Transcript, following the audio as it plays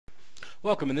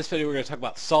Welcome. In this video we're going to talk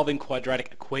about solving quadratic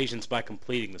equations by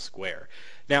completing the square.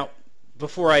 Now,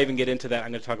 before I even get into that, I'm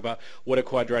going to talk about what a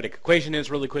quadratic equation is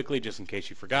really quickly, just in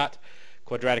case you forgot.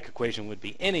 Quadratic equation would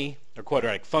be any, or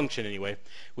quadratic function anyway,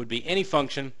 would be any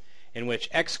function in which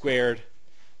x squared,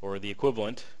 or the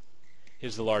equivalent,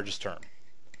 is the largest term.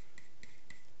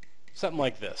 Something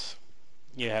like this.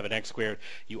 You have an x squared,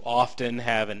 you often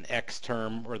have an x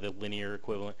term, or the linear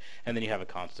equivalent, and then you have a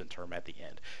constant term at the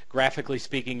end. Graphically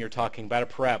speaking, you're talking about a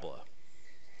parabola,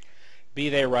 be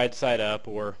they right side up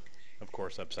or, of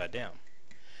course, upside down.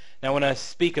 Now, when I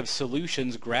speak of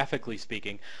solutions, graphically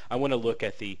speaking, I want to look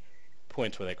at the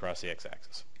points where they cross the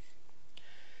x-axis.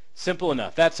 Simple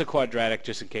enough. That's a quadratic,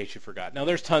 just in case you forgot. Now,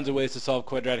 there's tons of ways to solve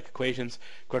quadratic equations.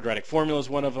 Quadratic formula is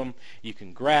one of them. You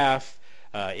can graph.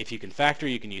 If you can factor,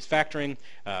 you can use factoring.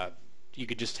 You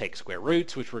could just take square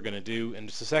roots, which we're going to do in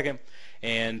just a second.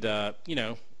 And,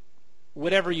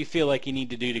 whatever you feel like you need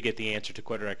to do to get the answer to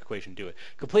quadratic equation, do it.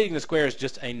 Completing the square is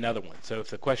just another one. So if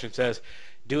the question says,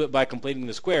 do it by completing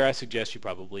the square, I suggest you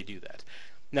probably do that.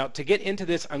 Now, to get into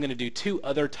this, I'm going to do two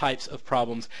other types of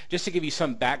problems just to give you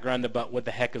some background about what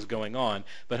the heck is going on.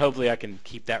 But hopefully I can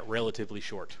keep that relatively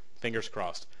short. Fingers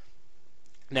crossed.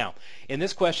 Now, in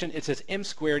this question, it says m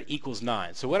squared equals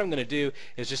 9. So what I'm going to do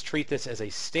is just treat this as a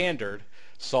standard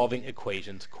solving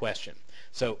equations question.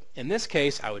 So in this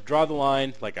case, I would draw the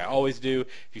line like I always do,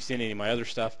 if you've seen any of my other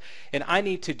stuff, and I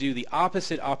need to do the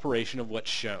opposite operation of what's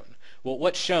shown. Well,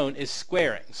 what's shown is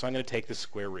squaring, so I'm going to take the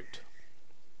square root,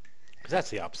 because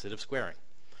that's the opposite of squaring.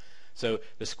 So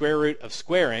the square root of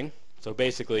squaring, so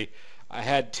basically I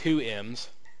had two m's,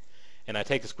 and I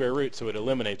take the square root, so it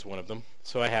eliminates one of them,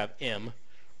 so I have m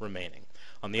remaining.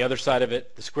 On the other side of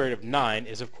it, the square root of 9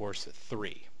 is, of course,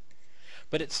 3.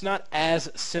 But it's not as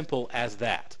simple as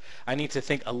that. I need to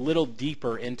think a little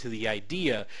deeper into the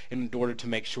idea in order to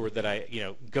make sure that I,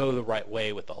 go the right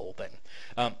way with the whole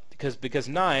thing. Because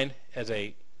 9 as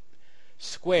a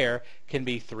square can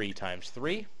be 3 times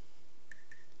 3,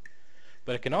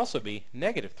 but it can also be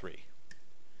negative 3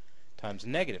 times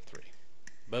negative 3.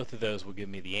 Both of those will give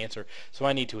me the answer, so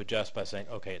I need to adjust by saying,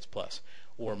 okay, it's plus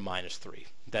or minus 3.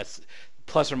 That's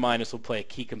plus or minus will play a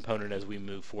key component as we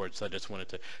move forward, so I just wanted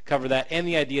to cover that, and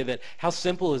the idea that how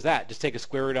simple is that? Just take a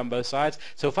square root on both sides.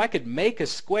 So if I could make a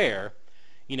square,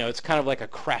 it's kind of like a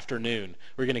crafternoon.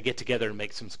 We're going to get together and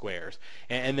make some squares,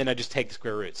 and then I just take the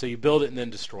square root. So you build it and then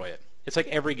destroy it. It's like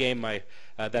every game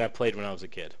that I played when I was a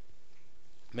kid.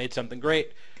 Made something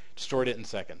great, destroyed it in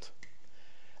seconds.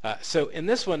 So in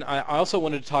this one, I also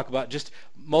wanted to talk about just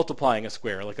multiplying a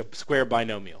square, like a square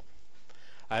binomial.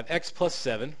 I have x plus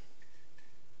 7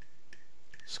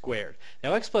 squared.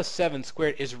 Now x plus 7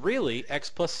 squared is really x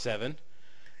plus 7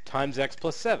 times x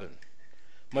plus 7,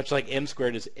 much like m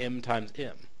squared is m times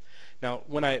m. Now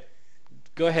when I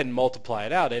go ahead and multiply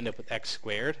it out, I end up with x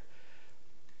squared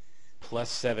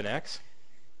plus 7x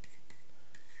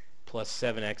plus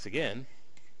 7x again,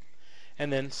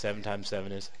 and then 7 times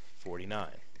 7 is 49.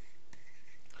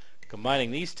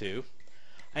 Combining these two,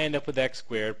 I end up with x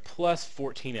squared plus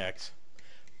 14x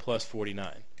plus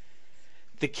 49.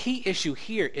 The key issue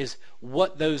here is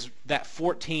what that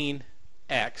 14x,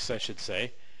 I should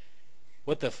say,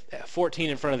 what the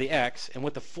 14 in front of the x and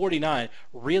what the 49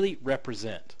 really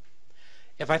represent.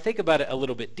 If I think about it a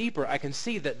little bit deeper, I can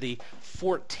see that the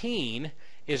 14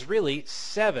 is really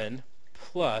 7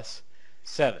 plus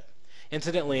 7.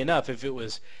 Incidentally enough, if it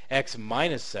was x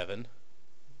minus 7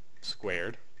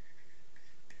 squared,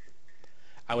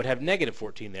 I would have negative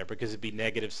 14 there because it'd be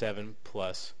negative 7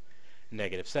 plus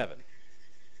negative 7.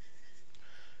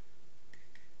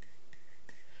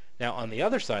 Now on the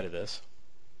other side of this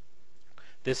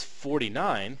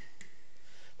 49,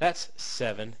 that's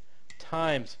 7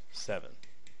 times 7.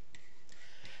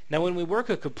 Now when we work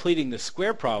at completing the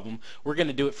square problem, we're going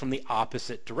to do it from the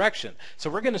opposite direction. So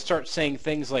we're going to start saying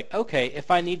things like, okay, if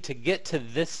I need to get to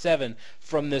this 7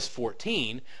 from this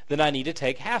 14, then I need to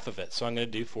take half of it. So I'm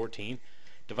going to do 14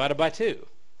 divided by 2.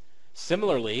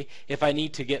 Similarly, if I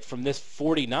need to get from this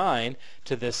 49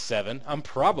 to this 7, I'm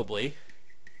probably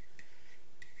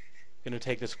going to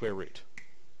take the square root.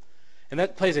 And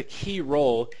that plays a key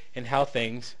role in how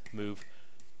things move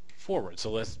forward.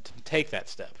 So let's take that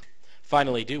step.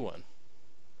 Finally do one.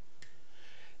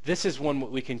 This is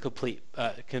one we can find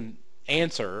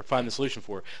the solution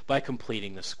for by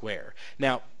completing the square.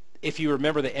 Now, if you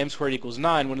remember that m squared equals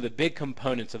 9, one of the big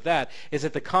components of that is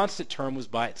that the constant term was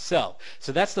by itself.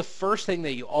 So that's the first thing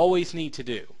that you always need to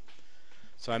do.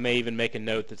 So I may even make a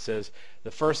note that says the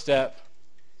first step,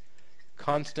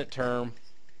 constant term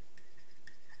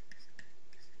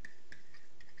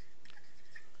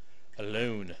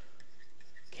alone.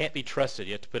 Can't be trusted.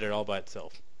 You have to put it all by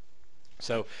itself.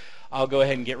 So I'll go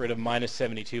ahead and get rid of minus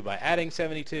 72 by adding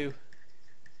 72.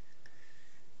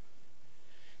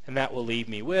 And that will leave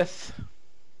me with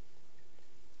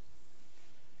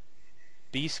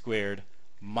b squared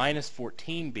minus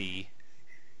 14b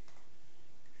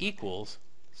equals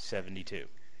 72.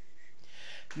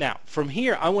 Now, from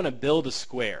here, I want to build a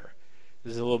square.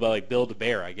 This is a little bit like build a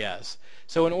bear, I guess.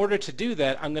 So in order to do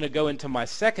that, I'm going to go into my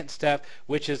second step,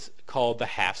 which is called the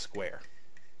half square.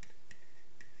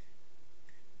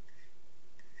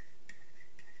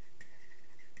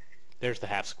 There's the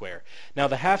half square. Now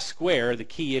the half square, the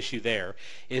key issue there,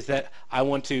 is that I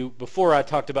want to, before I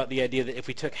talked about the idea that if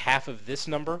we took half of this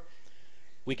number,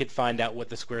 we could find out what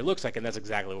the square looks like, and that's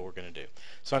exactly what we're going to do.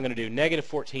 So I'm going to do negative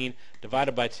 14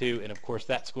 divided by 2, and of course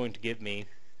that's going to give me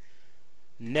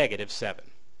negative 7.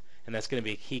 And that's going to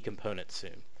be a key component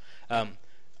soon.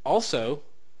 Also,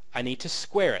 I need to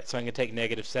square it. So I'm going to take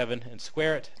negative 7 and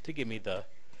square it to give me the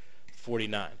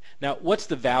 49. Now, what's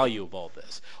the value of all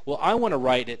this? Well, I want to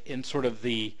write it in sort of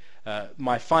the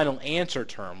my final answer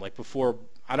term, like before.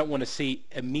 I don't want to see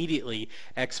immediately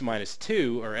x minus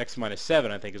 2 or x minus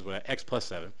 7, I think is what, x plus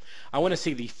 7. I want to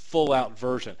see the full out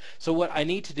version. So what I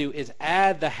need to do is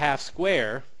add the half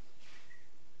square,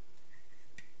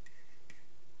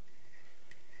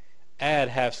 add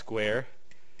half square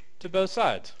to both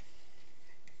sides.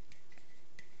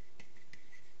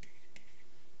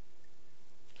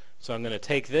 So I'm going to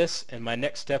take this, and my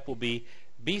next step will be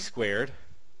b squared.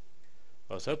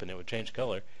 I was hoping it would change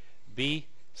color. B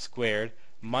squared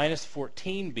minus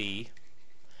 14b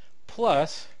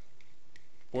plus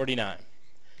 49.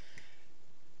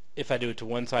 If I do it to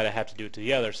one side, I have to do it to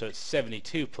the other, so it's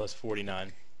 72 plus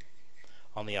 49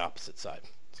 on the opposite side.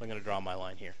 So I'm going to draw my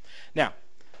line here. Now,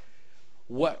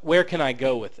 where can I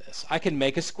go with this? I can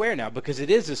make a square now because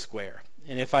it is a square.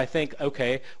 And if I think,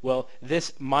 okay, well,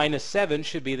 this minus 7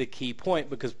 should be the key point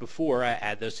because before I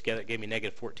add those together, it gave me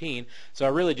negative 14. So I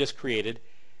really just created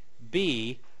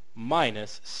b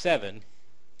minus 7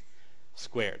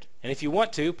 squared. And if you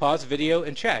want to, pause the video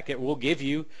and check. It will give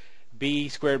you b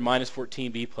squared minus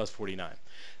 14b plus 49.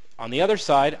 On the other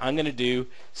side, I'm going to do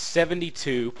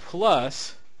 72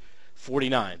 plus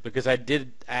 49 because I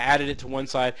added it to one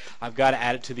side. I've got to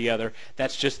add it to the other.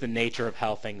 That's just the nature of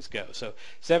how things go. So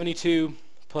 72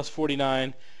 plus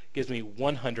 49 gives me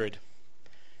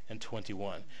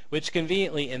 121, which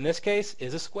conveniently in this case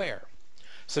is a square.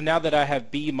 So now that I have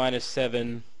b minus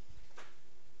 7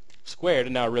 squared,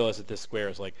 and now I realize that this square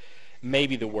is like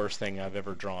maybe the worst thing I've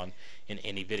ever drawn in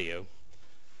any video,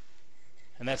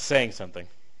 and that's saying something.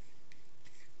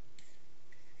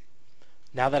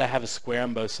 Now that I have a square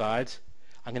on both sides,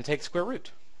 I'm going to take the square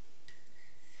root.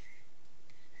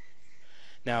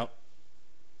 Now,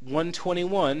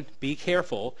 121, be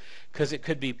careful, because it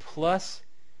could be plus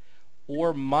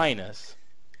or minus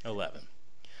 11.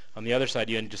 On the other side,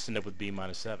 you just end up with b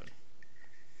minus 7.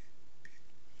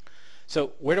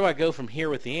 So where do I go from here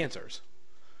with the answers?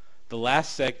 The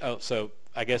last so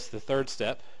I guess the third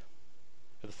step,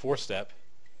 or the fourth step,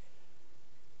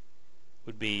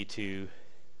 would be to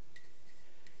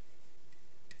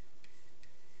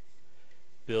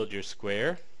build your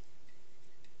square.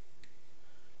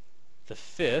 The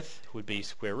fifth would be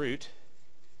square root.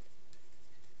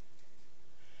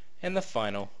 And the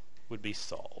final would be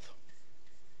solve.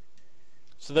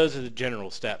 So those are the general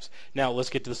steps. Now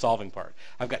let's get to the solving part.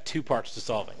 I've got two parts to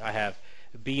solving. I have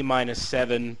b minus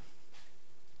 7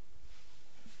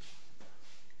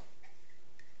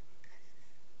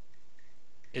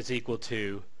 is equal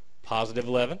to positive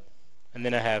 11. And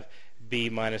then I have b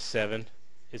minus 7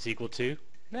 is equal to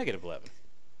negative 11.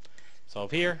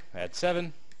 Solve here, add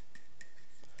 7.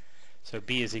 So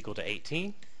b is equal to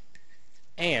 18.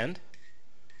 And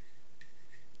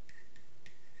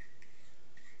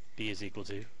b is equal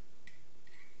to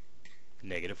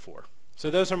negative 4.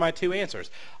 So those are my two answers.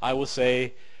 I will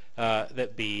say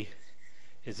that b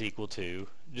is equal to,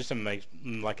 just to make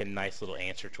like a nice little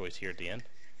answer choice here at the end,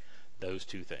 those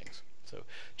two things. So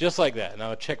just like that. And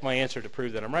I'll check my answer to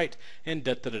prove that I'm right, and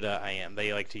da-da-da-da, I am.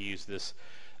 They like to use this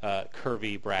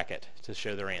curvy bracket to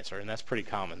show their answer, and that's pretty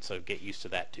common, so get used to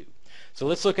that too. So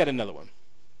let's look at another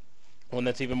one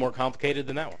that's even more complicated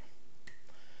than that one.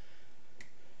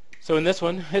 So in this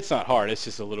one, it's not hard, it's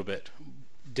just a little bit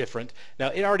different. Now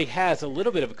it already has a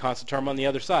little bit of a constant term on the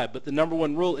other side, but the number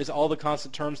one rule is all the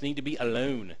constant terms need to be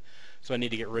alone. So I need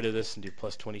to get rid of this and do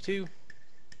plus 22.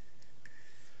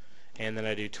 And then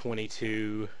I do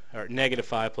 22, or negative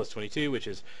 5 plus 22, which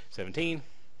is 17.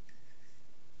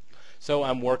 So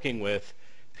I'm working with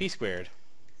p squared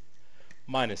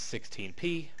minus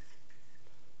 16p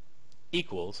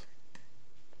equals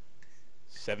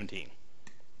 17.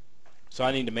 So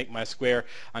I need to make my square.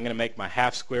 I'm going to make my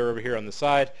half square over here on the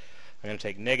side. I'm going to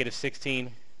take negative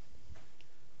 16.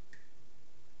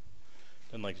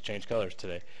 Doesn't like to change colors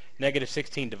today. Negative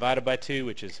 16 divided by 2,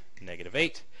 which is negative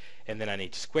 8. And then I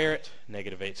need to square it.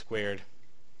 Negative 8 squared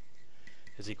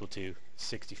is equal to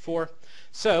 64.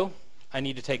 So I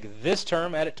need to take this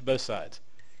term, add it to both sides.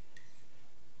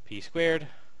 P squared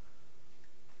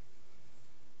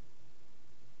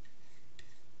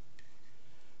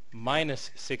minus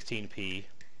 16p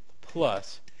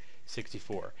plus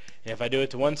 64. And if I do it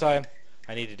to one side,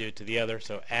 I need to do it to the other,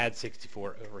 so add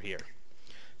 64 over here.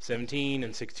 17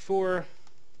 and 64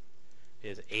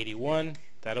 is 81.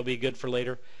 That'll be good for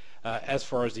later. As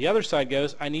far as the other side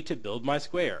goes, I need to build my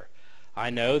square. I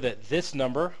know that this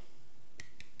number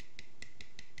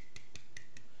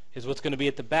is what's going to be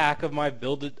at the back of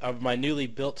my newly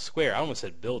built square. I almost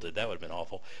said builded. That would have been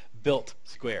awful. Built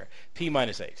square. P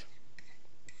minus 8.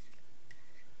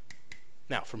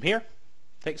 Now, from here,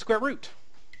 take square root.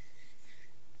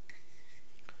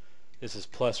 This is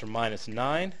plus or minus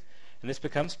 9, and this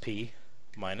becomes P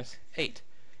minus 8.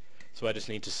 So I just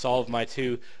need to solve my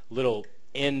two little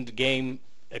end game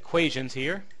equations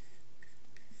here.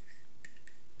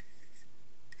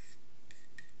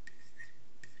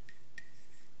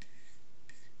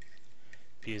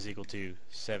 P is equal to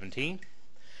 17.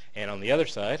 And on the other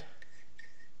side,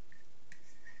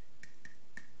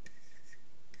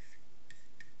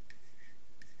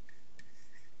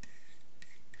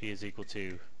 P is equal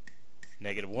to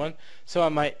negative 1. So I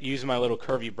might use my little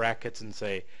curvy brackets and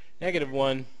say negative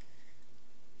 1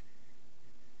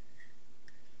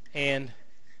 and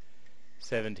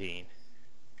 17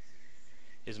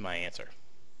 is my answer.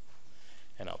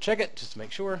 And I'll check it just to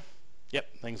make sure.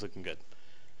 Yep, things looking good.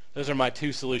 Those are my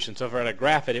two solutions. So if I were to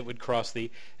graph it, it would cross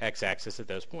the x-axis at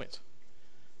those points.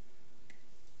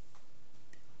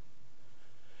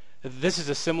 This is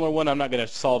a similar one. I'm not going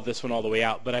to solve this one all the way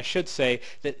out, but I should say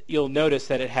that you'll notice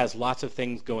that it has lots of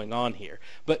things going on here.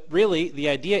 But really, the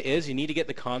idea is you need to get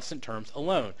the constant terms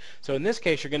alone. So in this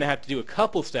case, you're going to have to do a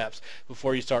couple steps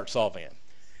before you start solving it.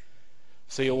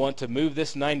 So you'll want to move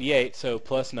this 98, so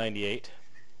plus 98.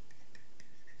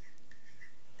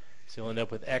 So you'll end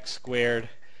up with x squared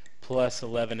plus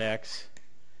 11x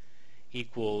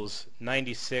equals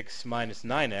 96 minus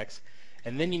 9x.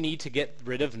 And then you need to get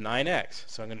rid of 9x.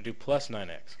 So I'm going to do plus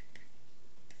 9x.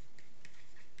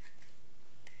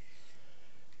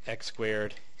 X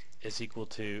squared is equal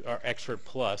to, or x squared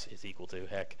plus is equal to,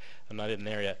 heck, I'm not in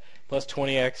there yet, plus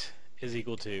 20x is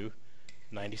equal to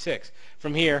 96.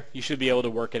 From here, you should be able to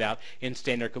work it out in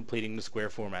standard completing the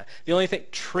square format. The only thing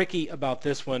tricky about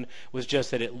this one was just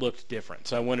that it looked different.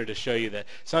 So I wanted to show you that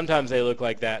sometimes they look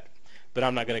like that, but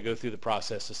I'm not going to go through the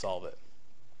process to solve it.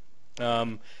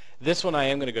 This one I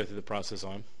am going to go through the process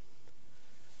on.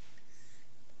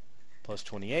 Plus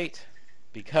 28,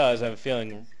 because I have a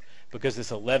feeling, because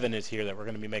this 11 is here, that we're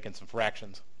going to be making some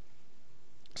fractions.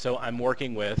 So I'm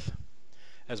working with,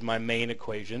 as my main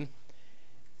equation,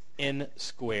 n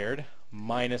squared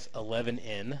minus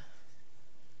 11n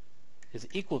is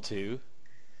equal to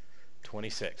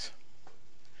 26.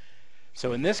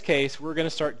 So in this case, we're going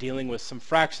to start dealing with some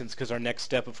fractions, because our next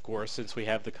step, of course, since we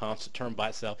have the constant term by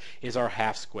itself, is our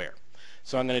half square.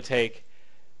 So I'm going to take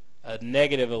a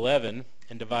negative 11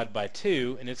 and divide by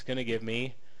 2, and it's going to give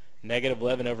me negative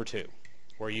 11 over 2.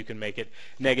 Or you can make it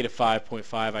negative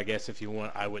 5.5, I guess, if you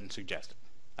want. I wouldn't suggest it.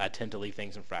 I tend to leave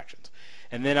things in fractions.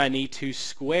 And then I need to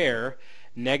square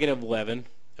negative 11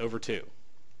 over 2,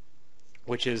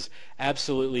 which is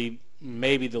absolutely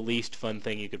maybe the least fun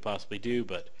thing you could possibly do,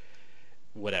 but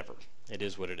whatever. It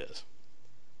is what it is.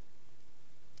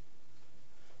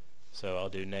 So I'll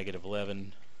do negative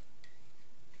 11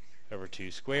 over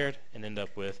 2 squared and end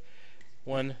up with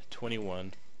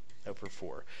 121 over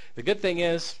 4. The good thing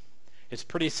is it's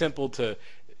pretty simple to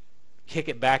kick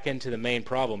it back into the main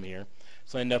problem here.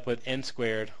 So I end up with n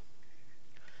squared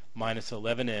minus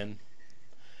 11n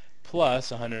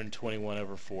plus 121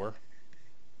 over 4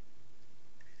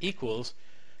 equals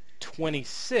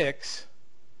 26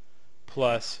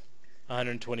 plus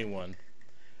 121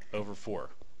 over 4.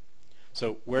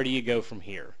 So where do you go from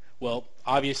here? Well,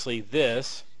 obviously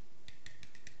this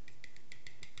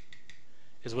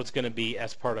is what's going to be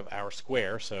as part of our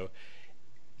square. So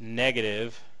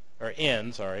negative, or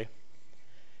n, sorry,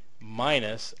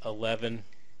 minus 11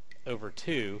 over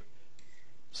 2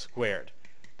 squared.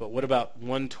 But what about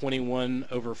 121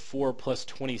 over 4 plus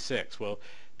 26? Well,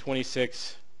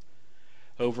 26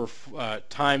 over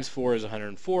times 4 is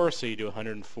 104, so you do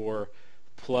 104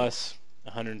 plus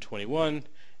 121,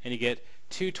 and you get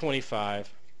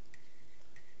 225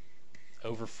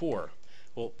 over 4,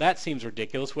 Well, that seems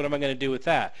ridiculous. What am I going to do with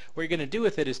that? What you're going to do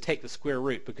with it is take the square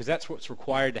root, because that's what's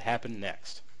required to happen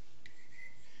next.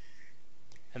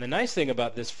 And the nice thing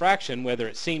about this fraction, whether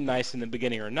it seemed nice in the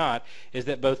beginning or not, is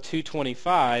that both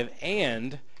 225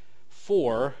 and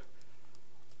 4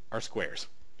 are squares.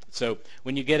 So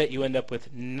when you get it, you end up with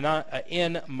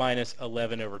n minus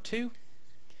 11 over 2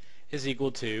 is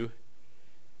equal to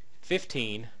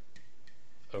 15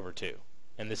 over 2.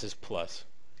 And this is plus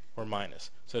or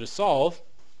minus. So to solve,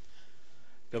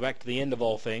 go back to the end of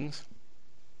all things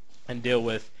and deal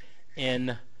with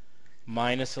n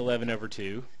minus 11 over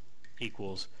 2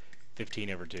 equals 15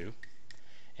 over 2,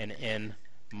 and n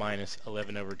minus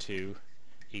 11 over 2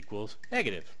 equals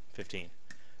negative 15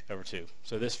 over 2.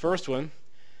 So this first one,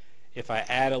 if I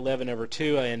add 11 over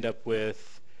 2, I end up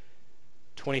with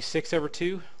 26 over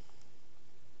 2,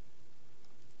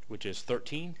 which is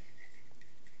 13.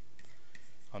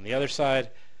 On the other side,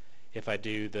 if I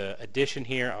do the addition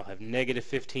here, I'll have negative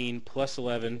 15 plus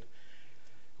 11,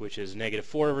 which is negative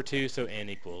 4 over 2, so n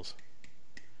equals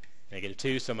negative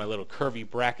 2. So my little curvy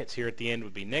brackets here at the end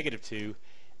would be negative 2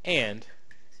 and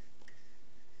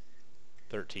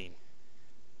 13.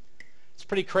 It's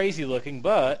pretty crazy looking,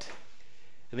 but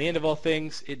in the end of all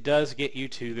things, it does get you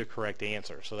to the correct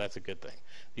answer, so that's a good thing.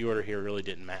 The order here really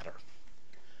didn't matter.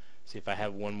 See if I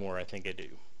have one more. I think I do.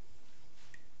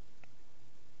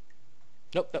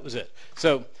 Nope, that was it.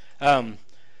 So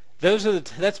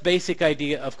that's basic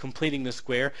idea of completing the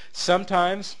square.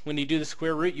 Sometimes when you do the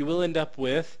square root, you will end up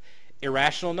with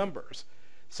irrational numbers.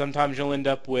 Sometimes you'll end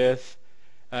up with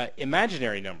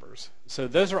imaginary numbers. So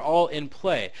those are all in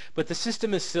play, but the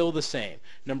system is still the same.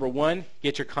 Number 1,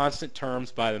 get your constant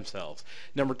terms by themselves.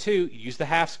 Number 2, use the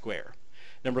half square.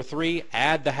 Number 3,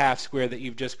 add the half square that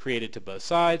you've just created to both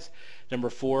sides. Number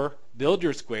 4, build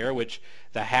your square, which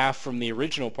the half from the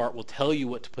original part will tell you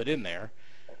what to put in there.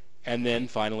 And then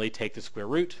finally take the square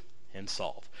root and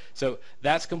solve. So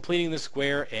that's completing the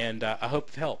square, and I hope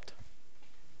it helped.